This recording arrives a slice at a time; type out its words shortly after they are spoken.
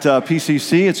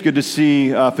PCC. It's good to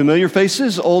see familiar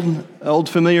faces, old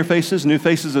familiar faces, new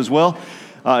faces as well.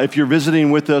 If you're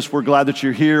visiting with us, we're glad that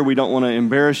you're here. We don't want to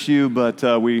embarrass you, but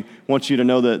we want you to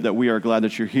know that we are glad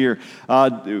that you're here.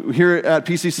 Here at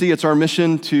PCC, it's our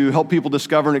mission to help people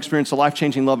discover and experience the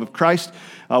life-changing love of Christ.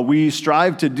 We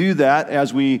strive to do that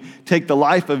as we take the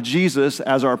life of Jesus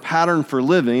as our pattern for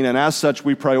living, and as such,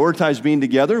 we prioritize being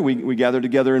together. We gather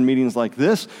together in meetings like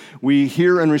this. We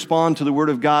hear and respond to the Word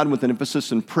of God with an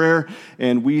emphasis in prayer,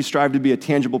 and we strive to be a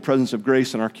tangible presence of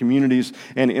grace in our communities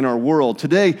and in our world.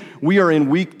 Today, we are in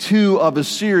week 2 of a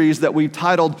series that we've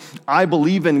titled, I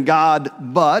Believe in God,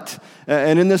 But...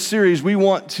 And in this series, we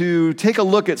want to take a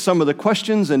look at some of the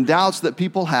questions and doubts that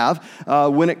people have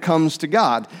when it comes to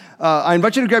God. I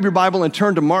invite you to grab your Bible and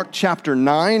turn to Mark chapter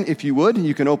 9, if you would.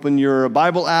 You can open your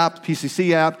Bible app,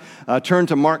 PCC app, turn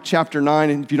to Mark chapter 9.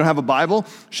 And if you don't have a Bible,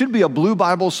 should be a blue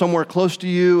Bible somewhere close to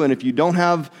you. And if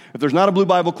there's not a blue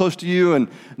Bible close to you and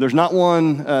there's not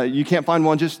one, you can't find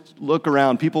one, just look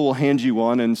around. People will hand you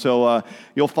one. And so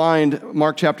you'll find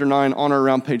Mark chapter 9 on or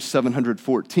around page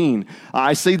 714.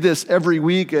 I say this every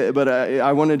week, but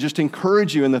I want to just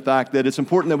encourage you in the fact that it's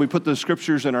important that we put the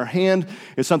scriptures in our hand.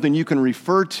 It's something you can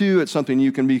refer to. It's something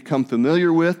you can become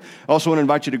familiar with. I also want to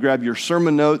invite you to grab your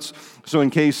sermon notes. So in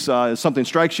case something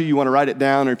strikes you, you want to write it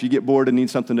down, or if you get bored and need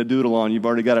something to doodle on, you've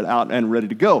already got it out and ready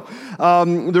to go.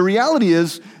 The reality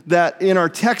is that in our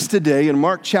text today, in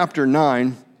Mark chapter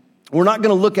 9, we're not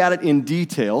going to look at it in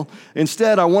detail.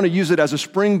 Instead, I want to use it as a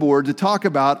springboard to talk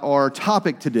about our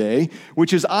topic today,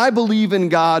 which is, I believe in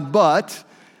God, but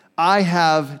I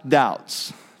have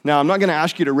doubts. Now, I'm not going to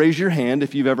ask you to raise your hand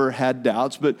if you've ever had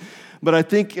doubts, but I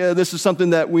think this is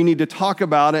something that we need to talk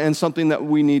about and something that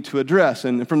we need to address.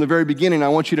 And from the very beginning, I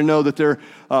want you to know that there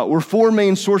were 4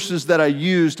 main sources that I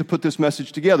used to put this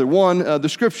message together. One, the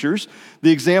scriptures.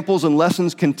 The examples and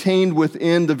lessons contained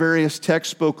within the various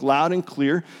texts spoke loud and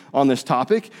clear on this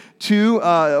topic. 2,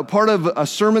 part of a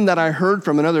sermon that I heard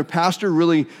from another pastor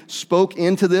really spoke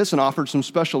into this and offered some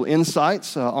special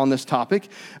insights on this topic.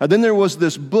 Then there was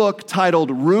this book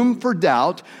titled Room for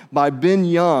Doubt by Ben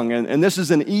Young. And this is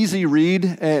an easy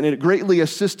read, and it greatly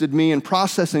assisted me in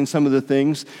processing some of the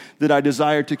things that I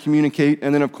desired to communicate.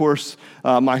 And then, of course,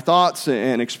 my thoughts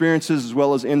and experiences, as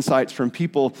well as insights from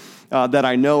people that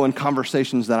I know and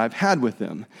conversations that I've had with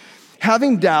them.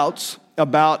 Having doubts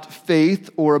about faith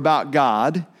or about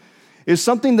God is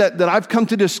something that I've come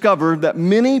to discover that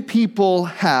many people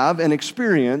have and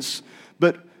experience,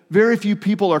 but very few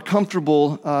people are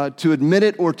comfortable to admit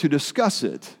it or to discuss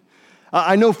it.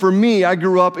 I know for me, I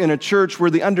grew up in a church where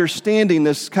the understanding,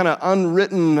 this kind of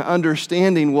unwritten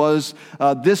understanding was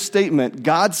this statement: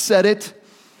 God said it,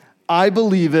 I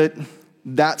believe it,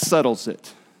 that settles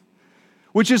it.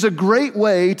 Which is a great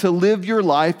way to live your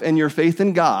life and your faith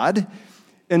in God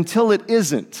until it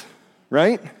isn't,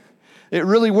 right? It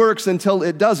really works until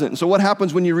it doesn't. So what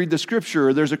happens when you read the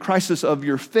scripture? There's a crisis of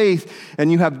your faith and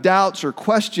you have doubts or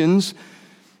questions,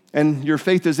 and your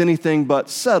faith is anything but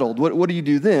settled. What do you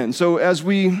do then? So as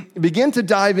we begin to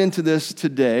dive into this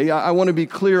today, I want to be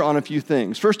clear on a few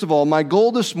things. First of all, my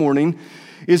goal this morning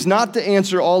is not to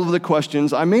answer all of the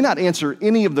questions. I may not answer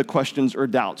any of the questions or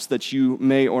doubts that you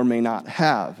may or may not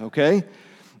have, okay?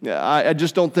 I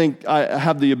just don't think I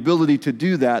have the ability to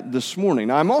do that this morning.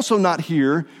 I'm also not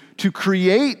here to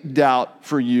create doubt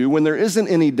for you when there isn't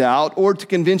any doubt, or to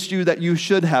convince you that you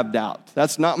should have doubt.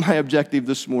 That's not my objective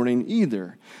this morning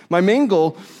either. My main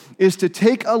goal is to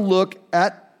take a look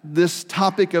at this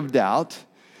topic of doubt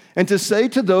and to say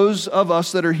to those of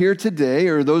us that are here today,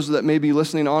 or those that may be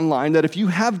listening online, that if you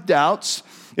have doubts,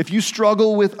 if you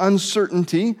struggle with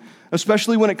uncertainty,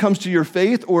 especially when it comes to your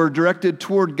faith or directed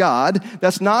toward God,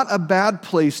 that's not a bad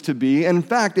place to be. And in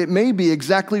fact, it may be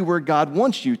exactly where God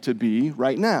wants you to be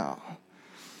right now.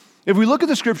 If we look at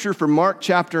the scripture from Mark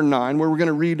chapter 9, where we're going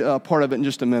to read part of it in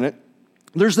just a minute,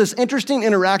 there's this interesting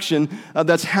interaction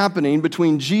that's happening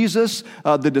between Jesus,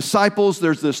 the disciples.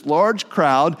 There's this large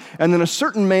crowd, and then a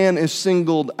certain man is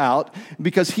singled out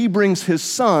because he brings his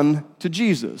son to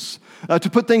Jesus. To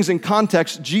put things in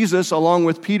context, Jesus, along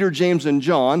with Peter, James, and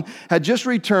John, had just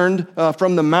returned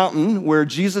from the mountain where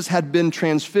Jesus had been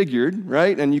transfigured,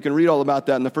 right? And you can read all about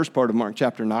that in the first part of Mark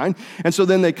chapter 9. And so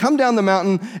then they come down the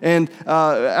mountain, and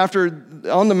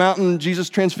on the mountain, Jesus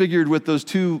transfigured with those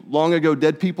 2 long ago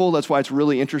dead people. That's why it's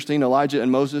really interesting, Elijah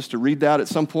and Moses, to read that at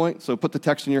some point. So put the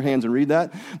text in your hands and read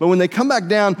that. But when they come back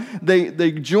down,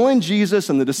 they join Jesus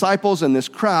and the disciples and this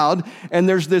crowd, and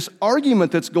there's this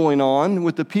argument that's going on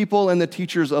with the people and the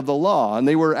teachers of the law. And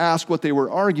they were asked what they were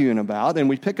arguing about. And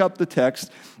we pick up the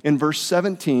text in verse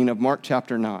 17 of Mark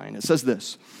chapter 9. It says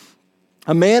this: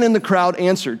 A man in the crowd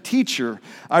answered, "Teacher,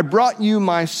 I brought you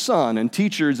my son." And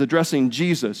teacher is addressing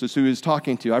Jesus, is who he's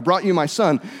talking to. "I brought you my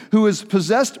son, who is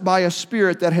possessed by a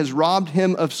spirit that has robbed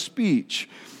him of speech.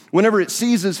 Whenever it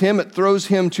seizes him, it throws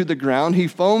him to the ground. He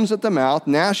foams at the mouth,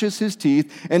 gnashes his teeth,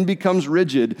 and becomes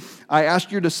rigid. I asked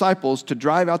your disciples to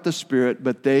drive out the spirit,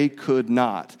 but they could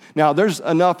not." Now, there's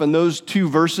enough in those two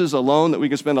verses alone that we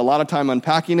can spend a lot of time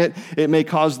unpacking it. It may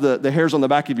cause the hairs on the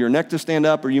back of your neck to stand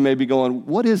up, or you may be going,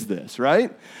 what is this, right?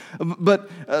 But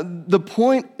the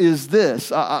point is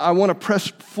this. I want to press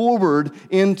forward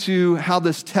into how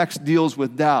this text deals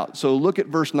with doubt. So look at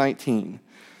verse 19.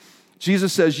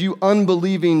 Jesus says, "You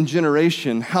unbelieving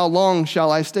generation, how long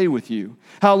shall I stay with you?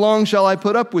 How long shall I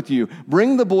put up with you?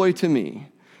 Bring the boy to me."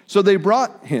 So they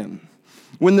brought him.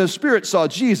 When the spirit saw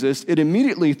Jesus, it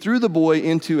immediately threw the boy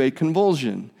into a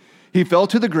convulsion. He fell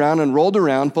to the ground and rolled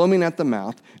around, foaming at the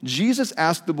mouth. Jesus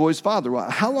asked the boy's father, "Well,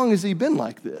 how long has he been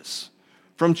like this?"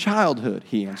 "From childhood,"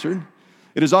 he answered.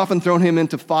 "It has often thrown him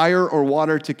into fire or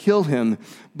water to kill him.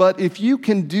 But if you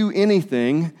can do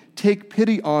anything, take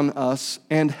pity on us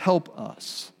and help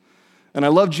us." And I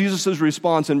love Jesus'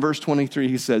 response in verse 23.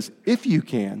 He says, "If you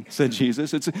can," said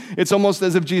Jesus. It's almost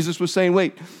as if Jesus was saying,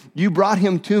 wait, you brought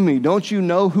him to me. Don't you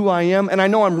know who I am? And I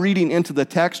know I'm reading into the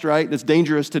text, right? It's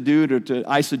dangerous to do, to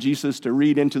eisegesis, to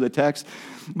read into the text.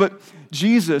 But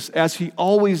Jesus, as he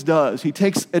always does, he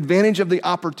takes advantage of the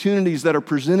opportunities that are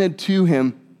presented to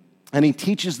him, and he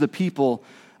teaches the people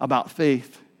about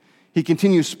faith. He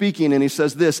continues speaking and he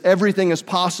says this, "Everything is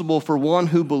possible for one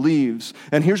who believes."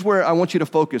 And here's where I want you to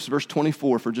focus, verse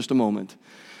 24 for just a moment.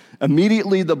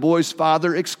 "Immediately the boy's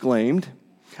father exclaimed,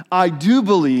 'I do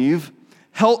believe,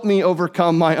 help me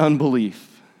overcome my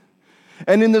unbelief.'"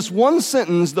 And in this one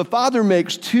sentence, the father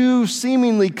makes two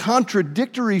seemingly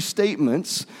contradictory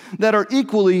statements that are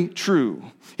equally true.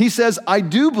 He says, "I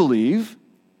do believe,"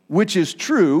 which is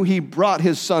true. He brought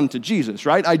his son to Jesus,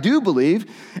 right? "I do believe."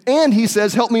 And he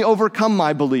says, "Help me overcome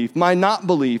my belief, my not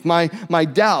belief, my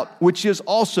doubt," which is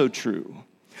also true.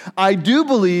 I do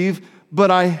believe,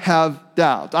 but I have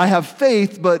doubt. I have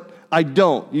faith, but I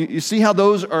don't. You see how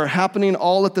those are happening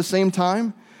all at the same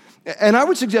time? And I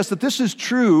would suggest that this is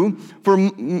true for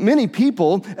many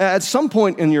people at some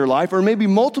point in your life, or maybe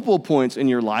multiple points in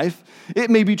your life. It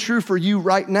may be true for you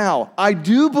right now. I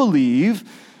do believe,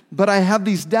 but I have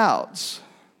these doubts.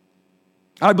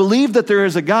 I believe that there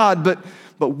is a God,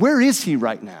 but where is he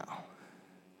right now?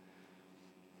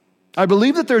 I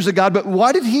believe that there's a God, but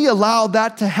why did he allow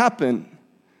that to happen?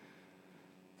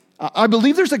 I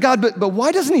believe there's a God, but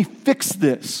why doesn't he fix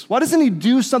this? Why doesn't he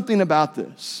do something about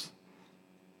this?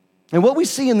 And what we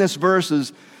see in this verse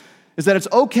is that it's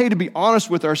okay to be honest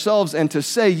with ourselves and to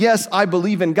say, yes, I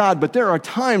believe in God, but there are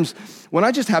times when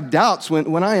I just have doubts,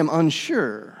 when I am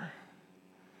unsure.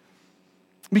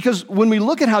 Because when we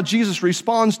look at how Jesus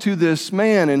responds to this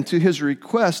man and to his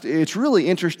request, it's really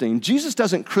interesting. Jesus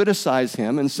doesn't criticize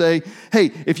him and say,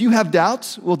 hey, if you have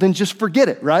doubts, well, then just forget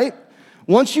it, right?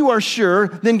 Once you are sure,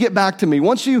 then get back to me.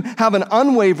 Once you have an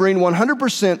unwavering,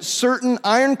 100% certain,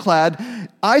 ironclad,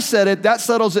 I said it, that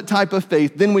settles it type of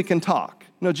faith, then we can talk.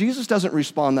 No, Jesus doesn't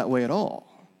respond that way at all.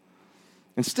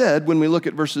 Instead, when we look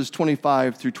at verses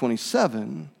 25 through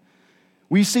 27,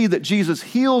 we see that Jesus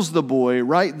heals the boy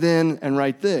right then and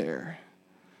right there.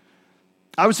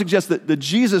 I would suggest that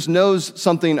Jesus knows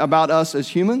something about us as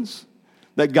humans,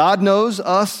 that God knows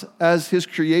us as his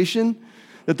creation,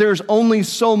 that there's only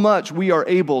so much we are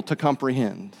able to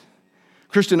comprehend.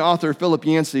 Christian author Philip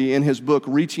Yancey, in his book,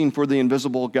 Reaching for the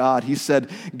Invisible God, he said,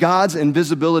 God's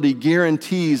invisibility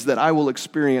guarantees that I will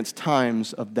experience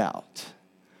times of doubt.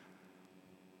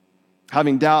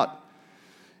 Having doubt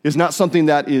is not something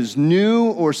that is new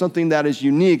or something that is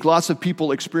unique. Lots of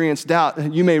people experience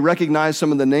doubt. You may recognize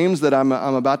some of the names that I'm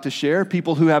about to share,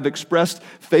 people who have expressed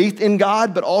faith in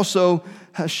God, but also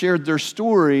have shared their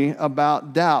story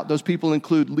about doubt. Those people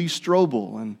include Lee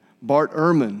Strobel and Bart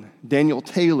Ehrman, Daniel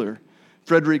Taylor,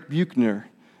 Frederick Buechner,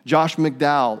 Josh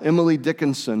McDowell, Emily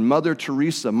Dickinson, Mother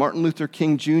Teresa, Martin Luther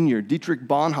King Jr., Dietrich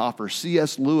Bonhoeffer,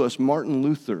 C.S. Lewis, Martin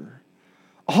Luther.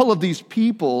 All of these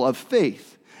people of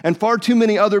faith, and far too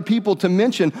many other people to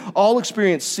mention, all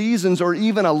experience seasons or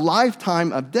even a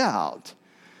lifetime of doubt.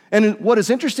 And what is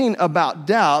interesting about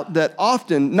doubt, that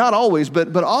often, not always,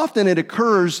 but often it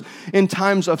occurs in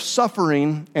times of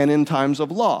suffering and in times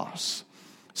of loss.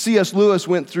 C.S. Lewis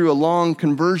went through a long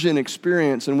conversion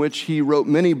experience in which he wrote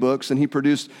many books, and he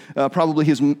produced probably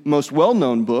his most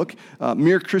well-known book,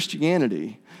 Mere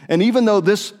Christianity. And even though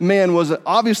this man was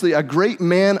obviously a great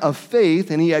man of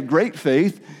faith, and he had great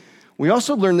faith, we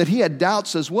also learned that he had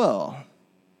doubts as well.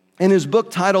 In his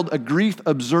book titled A Grief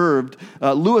Observed,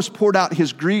 Lewis poured out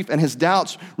his grief and his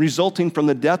doubts resulting from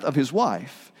the death of his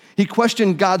wife. He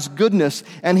questioned God's goodness,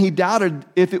 and he doubted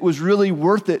if it was really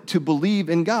worth it to believe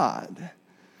in God.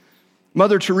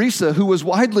 Mother Teresa, who was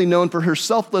widely known for her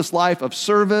selfless life of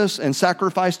service and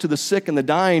sacrifice to the sick and the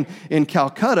dying in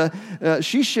Calcutta,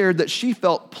 she shared that she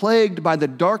felt plagued by the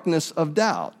darkness of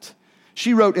doubt.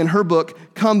 She wrote in her book,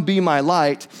 Come Be My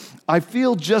Light, I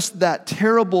feel just that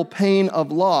terrible pain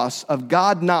of loss, of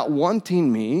God not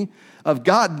wanting me, of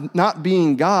God not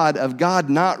being God, of God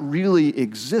not really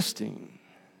existing.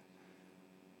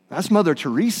 That's Mother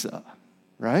Teresa,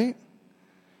 right?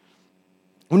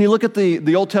 When you look at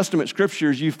the Old Testament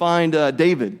scriptures, you find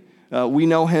David. We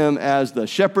know him as the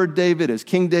shepherd David, as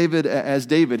King David, as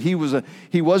David. He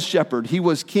was shepherd, he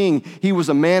was king, he was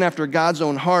a man after God's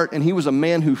own heart, and he was a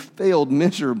man who failed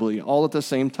miserably all at the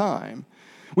same time.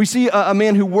 We see a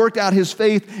man who worked out his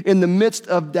faith in the midst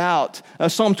of doubt.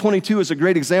 Psalm 22 is a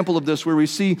great example of this, where we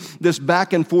see this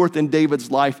back and forth in David's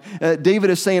life. David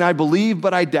is saying, I believe,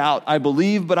 but I doubt. I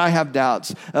believe, but I have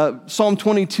doubts. Psalm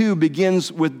 22 begins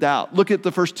with doubt. Look at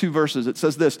the first two verses. It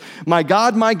says this, my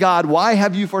God, why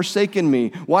have you forsaken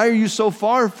me? Why are you so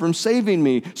far from saving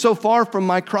me, so far from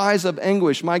my cries of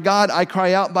anguish? My God, I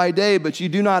cry out by day, but you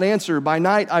do not answer. By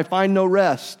night, I find no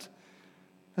rest.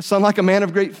 That sound like a man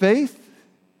of great faith?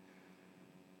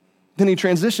 Then he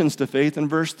transitions to faith in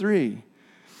verse 3.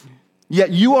 Yet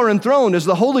you are enthroned as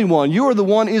the Holy One. You are the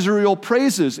one Israel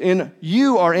praises. In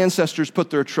you our ancestors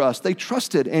put their trust. They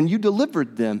trusted and you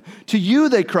delivered them. To you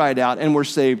they cried out and were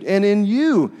saved. And in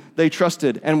you they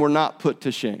trusted and were not put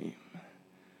to shame.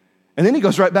 And then he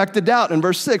goes right back to doubt in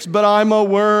verse 6. But I'm a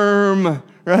worm,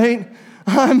 right?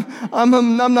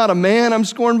 I'm not a man. I'm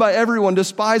scorned by everyone,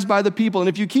 despised by the people. And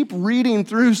if you keep reading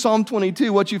through Psalm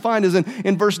 22, what you find is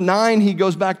in verse 9, he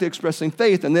goes back to expressing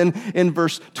faith. And then in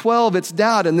verse 12, it's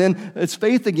doubt. And then it's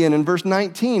faith again. In verse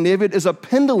 19, David is a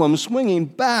pendulum swinging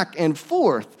back and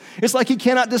forth. It's like he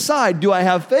cannot decide, do I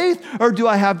have faith or do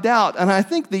I have doubt? And I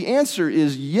think the answer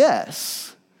is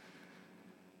yes.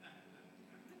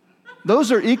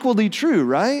 Those are equally true,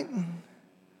 right?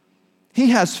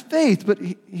 He has faith, but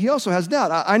he also has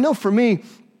doubt. I know for me,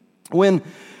 when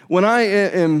I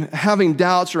am having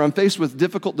doubts or I'm faced with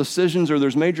difficult decisions or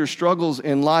there's major struggles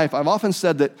in life, I've often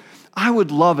said that I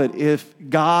would love it if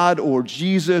God or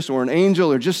Jesus or an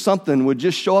angel or just something would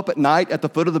just show up at night at the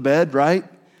foot of the bed, right?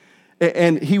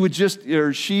 And he would just,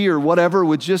 or she or whatever,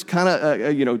 would just kind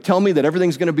of, tell me that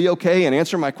everything's going to be okay and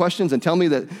answer my questions and tell me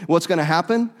that what's going to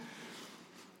happen.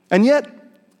 And yet,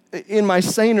 in my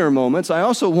saner moments, I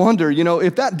also wonder,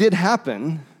 if that did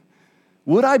happen,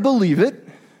 would I believe it?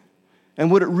 And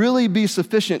would it really be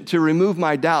sufficient to remove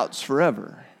my doubts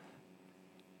forever?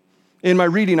 In my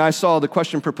reading, I saw the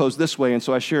question proposed this way, and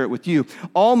so I share it with you.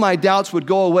 All my doubts would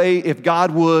go away if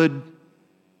God would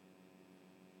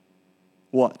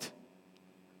what?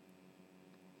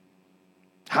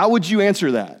 How would you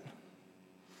answer that?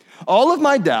 All of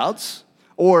my doubts,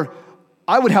 or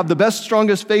I would have the best,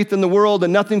 strongest faith in the world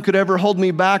and nothing could ever hold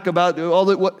me back about all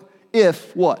that.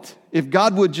 What? If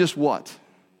God would just what?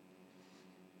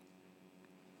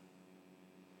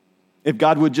 If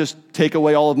God would just take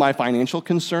away all of my financial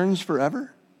concerns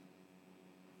forever?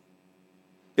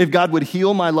 If God would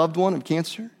heal my loved one of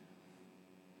cancer?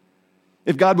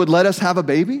 If God would let us have a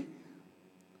baby?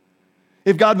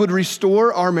 If God would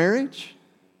restore our marriage?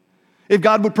 If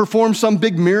God would perform some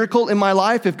big miracle in my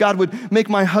life, if God would make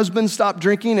my husband stop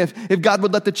drinking, if God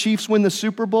would let the Chiefs win the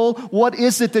Super Bowl, what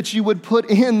is it that you would put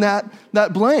in that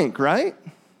blank, right?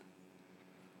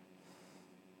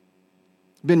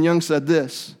 Ben Young said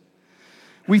this,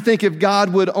 we think if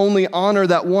God would only honor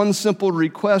that one simple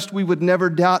request, we would never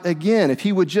doubt again. If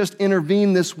he would just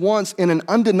intervene this once in an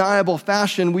undeniable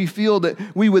fashion, we feel that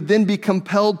we would then be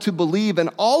compelled to believe and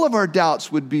all of our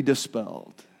doubts would be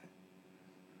dispelled.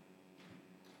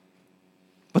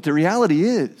 But the reality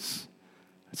is,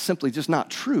 it's simply just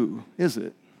not true, is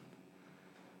it?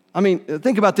 I mean,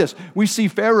 think about this. We see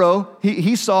Pharaoh,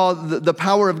 he saw the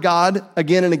power of God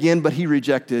again and again, but he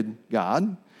rejected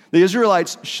God. The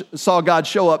Israelites saw God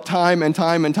show up time and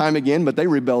time and time again, but they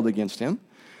rebelled against him.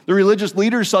 The religious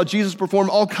leaders saw Jesus perform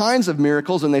all kinds of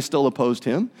miracles, and they still opposed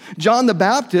him. John the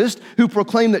Baptist, who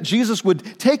proclaimed that Jesus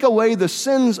would take away the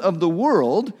sins of the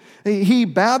world, he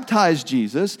baptized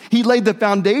Jesus. He laid the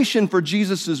foundation for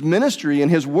Jesus' ministry and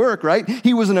his work, right?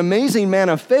 He was an amazing man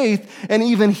of faith, and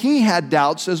even he had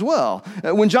doubts as well.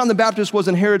 When John the Baptist was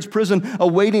in Herod's prison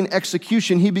awaiting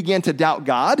execution, he began to doubt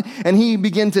God, and he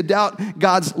began to doubt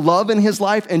God's love in his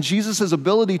life and Jesus'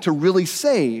 ability to really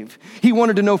save. He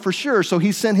wanted to know for sure, so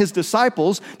he sent sent his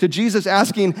disciples to Jesus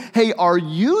asking, hey, are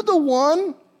you the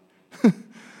one?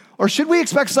 Or should we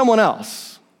expect someone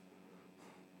else?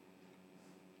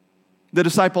 The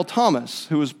disciple Thomas,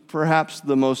 who was perhaps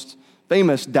the most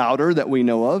famous doubter that we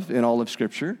know of in all of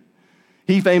Scripture,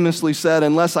 he famously said,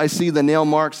 unless I see the nail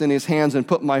marks in his hands and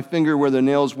put my finger where the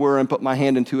nails were and put my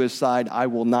hand into his side, I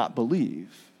will not believe.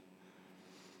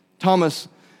 Thomas,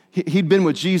 he'd been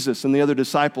with Jesus and the other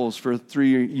disciples for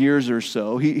 3 years or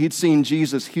so. He'd seen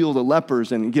Jesus heal the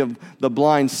lepers and give the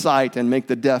blind sight and make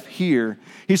the deaf hear.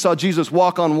 He saw Jesus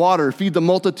walk on water, feed the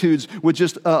multitudes with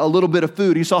just a little bit of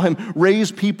food. He saw him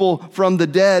raise people from the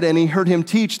dead, and he heard him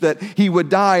teach that he would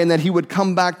die and that he would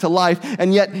come back to life.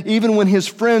 And yet, even when his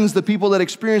friends, the people that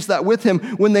experienced that with him,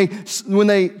 when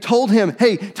they told him,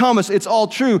 hey, Thomas, it's all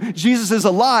true. Jesus is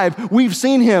alive. We've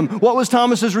seen him. What was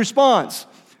Thomas's response?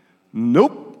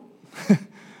 Nope.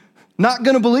 Not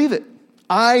going to believe it.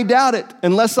 I doubt it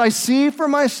unless I see for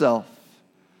myself.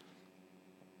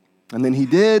 And then he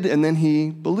did, and then he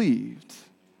believed.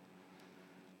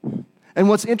 And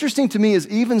what's interesting to me is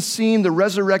even seeing the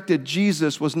resurrected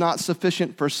Jesus was not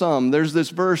sufficient for some. There's this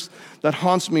verse that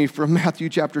haunts me from Matthew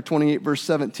chapter 28, verse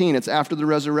 17. It's after the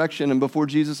resurrection and before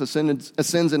Jesus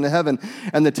ascends into heaven.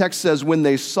 And the text says, when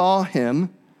they saw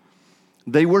him,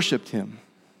 they worshiped him.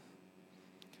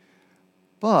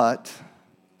 But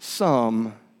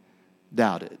some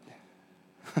doubted.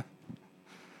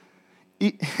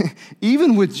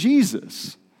 Even with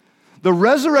Jesus, the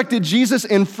resurrected Jesus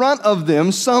in front of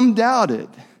them, some doubted.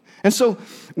 And so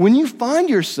when you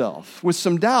find yourself with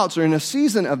some doubts or in a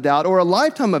season of doubt or a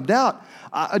lifetime of doubt,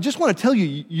 I just want to tell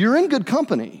you, you're in good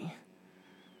company.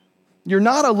 You're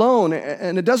not alone,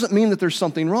 and it doesn't mean that there's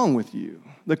something wrong with you.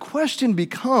 The question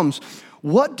becomes,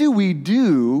 what do we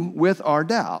do with our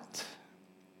doubt?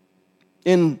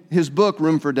 In his book,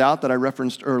 Room for Doubt, that I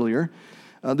referenced earlier,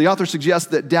 the author suggests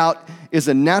that doubt is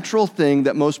a natural thing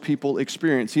that most people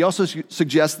experience. He also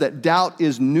suggests that doubt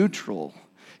is neutral.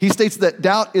 He states that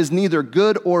doubt is neither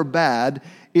good or bad,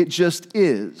 it just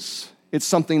is. It's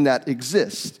something that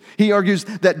exists. He argues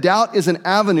that doubt is an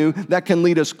avenue that can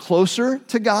lead us closer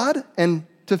to God and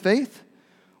to faith,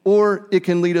 or it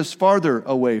can lead us farther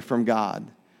away from God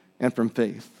and from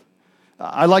faith.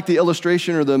 I like the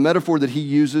illustration or the metaphor that he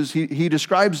uses. He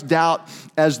describes doubt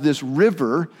as this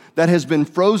river that has been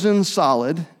frozen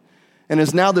solid and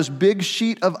is now this big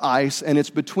sheet of ice, and it's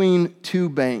between two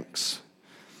banks.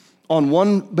 On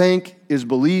one bank is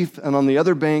belief, and on the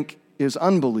other bank is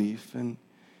unbelief. And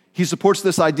he supports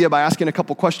this idea by asking a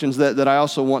couple questions that I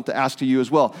also want to ask to you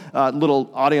as well. Little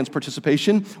audience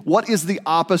participation. What is the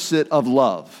opposite of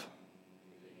love?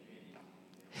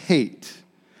 Hate.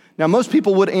 Now, most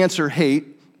people would answer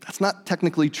hate. That's not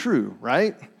technically true,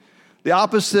 right? The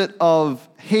opposite of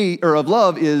hate or of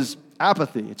love is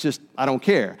apathy. It's just, I don't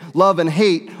care. Love and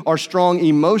hate are strong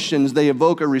emotions. They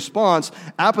evoke a response.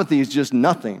 Apathy is just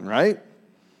nothing, right?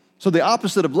 So the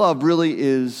opposite of love really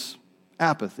is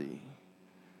apathy.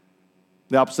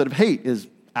 The opposite of hate is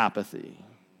apathy.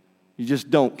 You just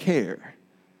don't care.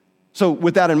 So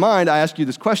with that in mind, I ask you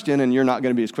this question, and you're not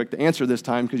going to be as quick to answer this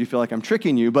time because you feel like I'm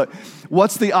tricking you, but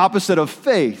what's the opposite of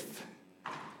faith?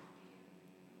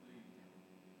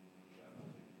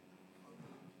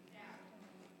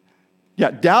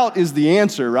 Yeah, doubt is the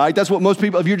answer, right? That's what most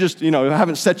people, if you're just,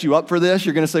 haven't set you up for this,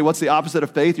 you're going to say, what's the opposite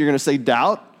of faith? You're going to say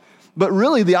doubt. But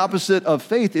really, the opposite of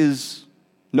faith is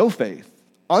no faith,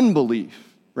 unbelief,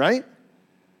 right?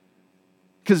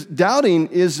 Because doubting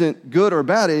isn't good or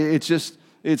bad.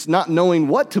 It's not knowing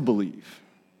what to believe.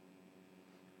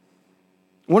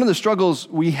 One of the struggles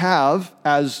we have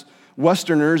as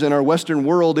Westerners in our Western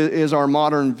world is our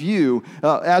modern view.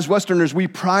 As Westerners, we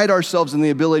pride ourselves in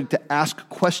the ability to ask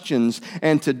questions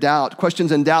and to doubt.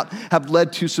 Questions and doubt have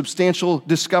led to substantial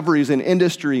discoveries in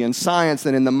industry and science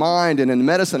and in the mind and in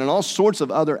medicine and all sorts of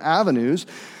other avenues.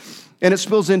 And it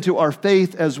spills into our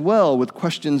faith as well with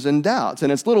questions and doubts.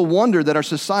 And it's little wonder that our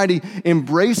society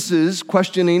embraces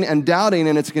questioning and doubting,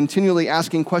 and it's continually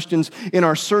asking questions in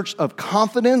our search of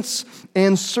confidence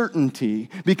and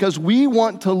certainty, because we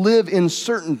want to live in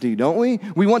certainty, don't we?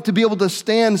 We want to be able to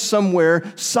stand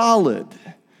somewhere solid.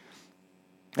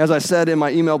 As I said in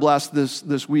my email blast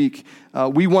this week,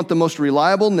 we want the most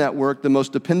reliable network, the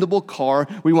most dependable car.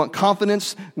 We want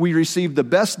confidence. We receive the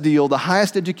best deal, the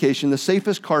highest education, the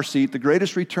safest car seat, the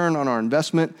greatest return on our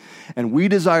investment. And we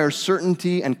desire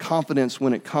certainty and confidence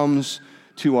when it comes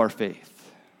to our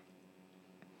faith.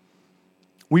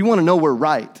 We want to know we're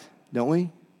right, don't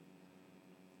we?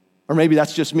 Or maybe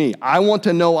that's just me. I want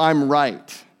to know I'm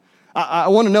right. I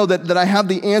want to know that I have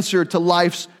the answer to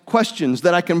life's questions,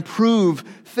 that I can prove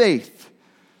faith.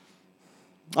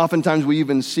 Oftentimes we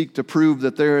even seek to prove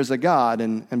that there is a God,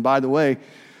 and by the way,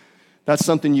 that's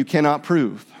something you cannot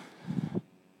prove.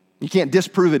 You can't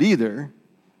disprove it either.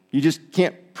 You just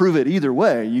can't prove it either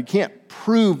way. You can't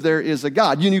prove there is a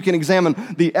God. You can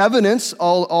examine the evidence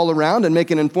all around and make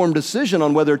an informed decision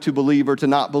on whether to believe or to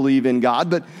not believe in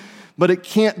God, but it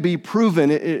can't be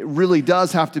proven. It really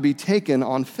does have to be taken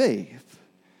on faith.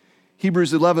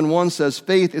 Hebrews 11:1 says,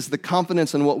 faith is the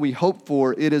confidence in what we hope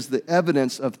for. It is the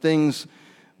evidence of things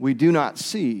we do not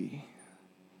see.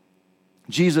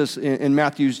 Jesus, in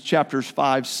Matthew's chapters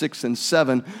 5, 6, and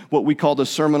 7, what we call the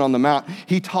Sermon on the Mount,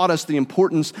 he taught us the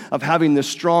importance of having this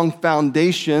strong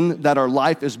foundation that our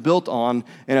life is built on,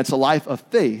 and it's a life of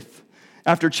faith.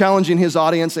 After challenging his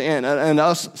audience and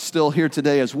us still here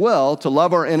today as well, to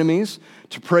love our enemies,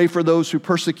 to pray for those who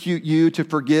persecute you, to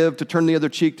forgive, to turn the other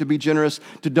cheek, to be generous,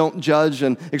 to don't judge,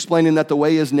 and explaining that the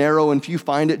way is narrow and few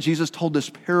find it, Jesus told this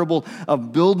parable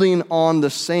of building on the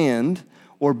sand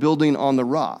or building on the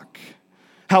rock.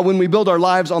 How when we build our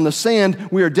lives on the sand,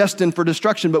 we are destined for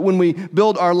destruction. But when we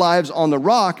build our lives on the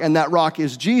rock, and that rock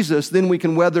is Jesus, then we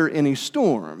can weather any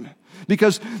storm.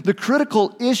 Because the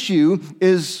critical issue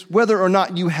is whether or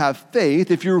not you have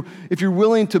faith, if you're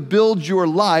willing to build your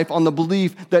life on the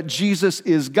belief that Jesus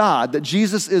is God, that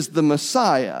Jesus is the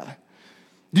Messiah.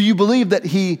 Do you believe that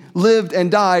he lived and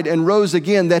died and rose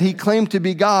again, that he claimed to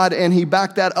be God and he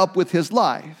backed that up with his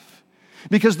life?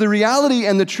 Because the reality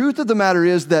and the truth of the matter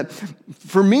is that,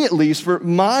 for me at least, for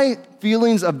my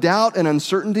feelings of doubt and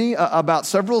uncertainty about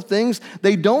several things,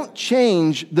 they don't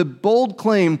change the bold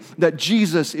claim that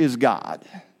Jesus is God.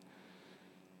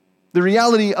 The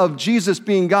reality of Jesus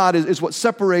being God is what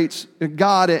separates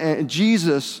God and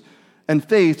Jesus and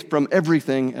faith from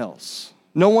everything else.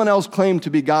 No one else claimed to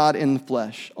be God in the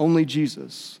flesh, only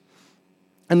Jesus.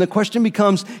 And the question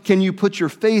becomes, can you put your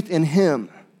faith in him?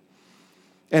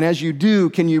 And as you do,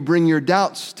 can you bring your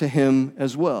doubts to him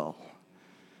as well?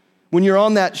 When you're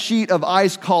on that sheet of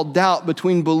ice called doubt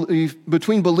between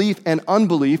belief and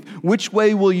unbelief, which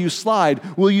way will you slide?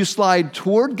 Will you slide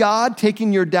toward God,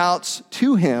 taking your doubts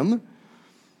to him?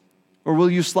 Or will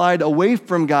you slide away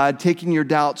from God, taking your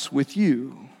doubts with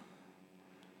you?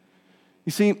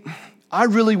 You see, I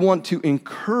really want to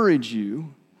encourage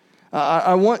you.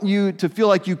 I want you to feel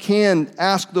like you can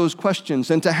ask those questions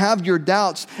and to have your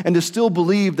doubts and to still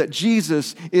believe that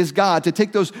Jesus is God, to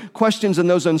take those questions and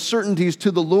those uncertainties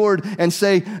to the Lord and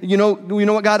say, you know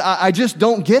what, God, I just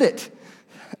don't get it.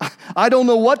 I don't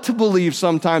know what to believe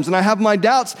sometimes, and I have my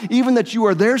doubts, even that you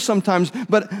are there sometimes,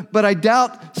 but I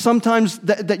doubt sometimes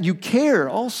that you care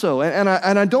also, and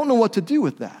I don't know what to do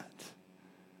with that.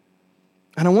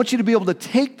 And I want you to be able to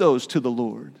take those to the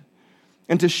Lord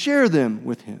and to share them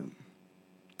with him.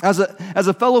 As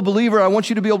a fellow believer, I want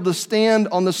you to be able to stand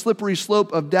on the slippery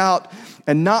slope of doubt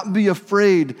and not be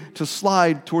afraid to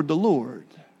slide toward the Lord.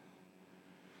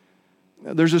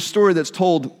 There's a story that's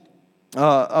told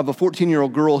of a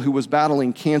 14-year-old girl who was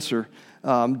battling cancer.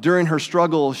 During her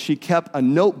struggle, she kept a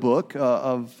notebook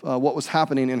of what was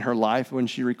happening in her life when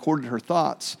she recorded her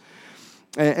thoughts.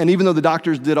 And even though the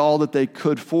doctors did all that they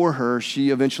could for her,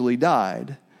 she eventually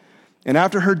died. And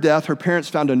after her death, her parents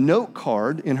found a note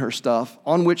card in her stuff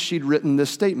on which she'd written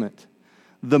this statement: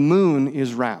 "The moon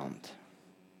is round."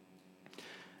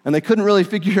 And they couldn't really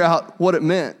figure out what it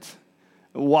meant,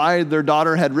 why their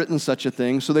daughter had written such a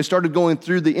thing. So they started going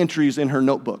through the entries in her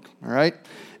notebook, all right?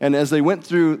 And as they went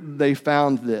through, they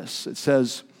found this. It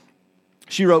says,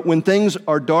 she wrote, "When things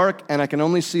are dark and I can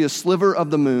only see a sliver of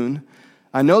the moon,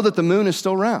 I know that the moon is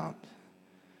still round.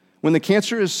 When the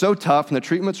cancer is so tough and the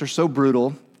treatments are so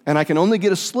brutal, and I can only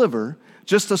get a sliver,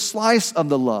 just a slice of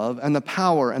the love and the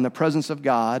power and the presence of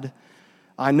God,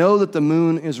 I know that the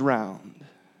moon is round.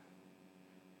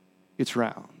 It's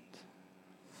round."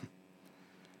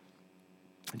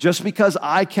 Just because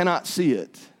I cannot see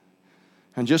it,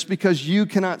 and just because you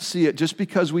cannot see it, just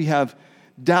because we have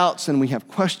doubts and we have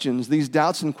questions, these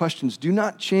doubts and questions do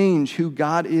not change who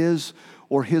God is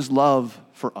or his love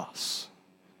for us.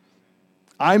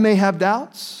 I may have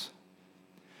doubts.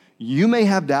 You may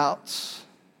have doubts,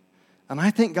 and I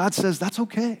think God says, that's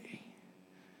okay.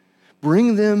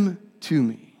 Bring them to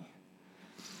me.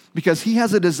 Because he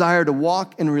has a desire to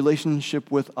walk in relationship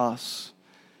with us.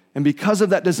 And because of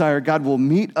that desire, God will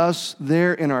meet us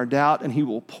there in our doubt, and he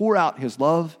will pour out his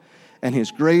love and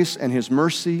his grace and his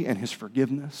mercy and his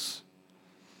forgiveness.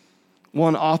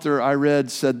 One author I read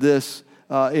said this: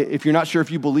 if you're not sure if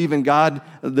you believe in God,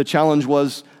 the challenge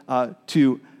was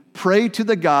to pray to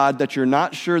the God that you're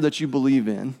not sure that you believe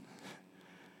in,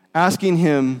 asking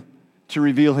him to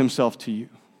reveal himself to you.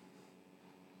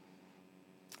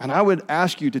 And I would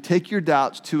ask you to take your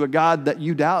doubts to a God that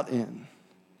you doubt in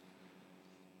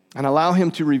and allow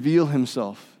him to reveal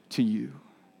himself to you.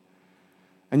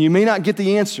 And you may not get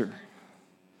the answer,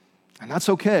 and that's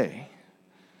okay,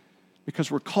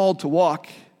 because we're called to walk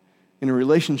in a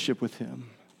relationship with him,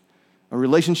 a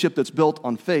relationship that's built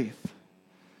on faith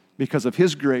because of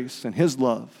his grace and his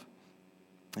love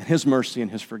and his mercy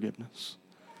and his forgiveness.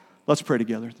 Let's pray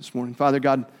together this morning. Father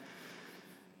God,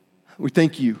 we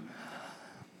thank you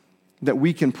that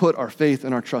we can put our faith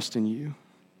and our trust in you.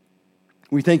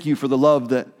 We thank you for the love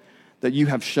that you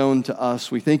have shown to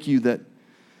us. We thank you that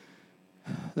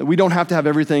we don't have to have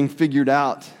everything figured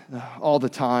out all the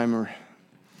time, or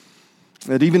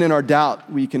that even in our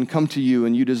doubt, we can come to you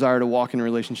and you desire to walk in a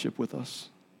relationship with us.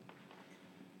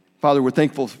 Father, we're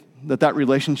thankful that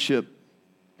relationship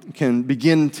can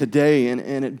begin today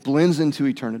and it blends into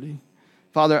eternity.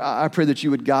 Father, I pray that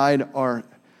you would guide our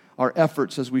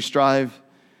efforts as we strive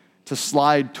to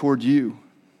slide toward you.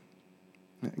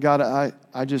 God,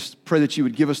 I just pray that you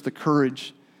would give us the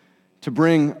courage to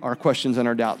bring our questions and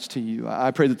our doubts to you.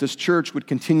 I pray that this church would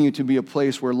continue to be a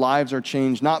place where lives are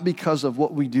changed, not because of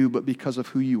what we do, but because of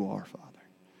who you are, Father.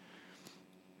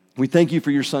 We thank you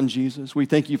for your son, Jesus. We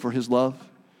thank you for his love.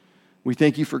 We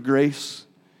thank you for grace.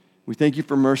 We thank you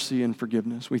for mercy and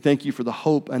forgiveness. We thank you for the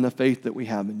hope and the faith that we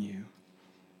have in you.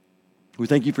 We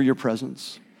thank you for your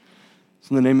presence.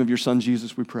 It's in the name of your son,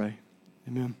 Jesus, we pray.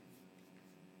 Amen.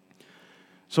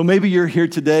 So maybe you're here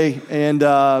today and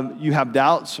you have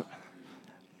doubts.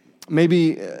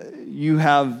 Maybe you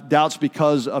have doubts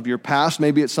because of your past.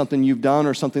 Maybe it's something you've done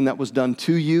or something that was done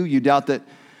to you. You doubt that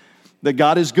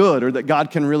God is good or that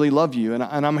God can really love you. And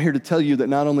I'm here to tell you that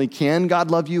not only can God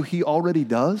love you, he already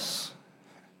does.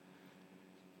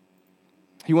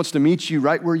 He wants to meet you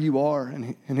right where you are.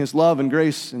 And his love and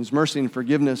grace and his mercy and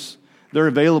forgiveness, they're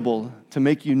available to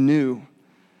make you new.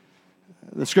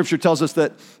 The scripture tells us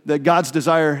that God's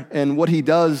desire and what he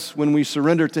does when we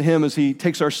surrender to him is he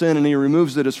takes our sin and he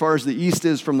removes it as far as the east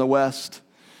is from the west,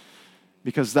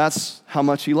 because that's how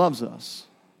much he loves us.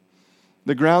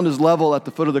 The ground is level at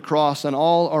the foot of the cross and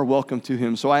all are welcome to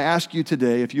him. So I ask you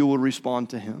today if you will respond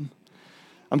to him.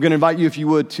 I'm going to invite you, if you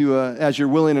would, to, as you're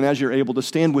willing and as you're able, to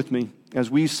stand with me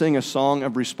as we sing a song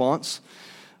of response.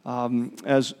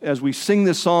 As we sing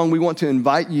this song, we want to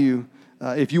invite you,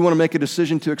 if you want to make a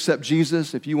decision to accept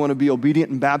Jesus, if you want to be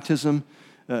obedient in baptism,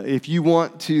 if you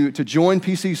want to join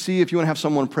PCC, if you want to have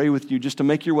someone pray with you, just to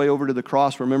make your way over to the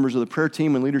cross where members of the prayer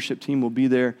team and leadership team will be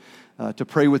there to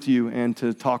pray with you and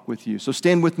to talk with you. So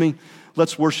stand with me.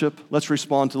 Let's worship. Let's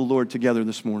respond to the Lord together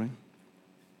this morning.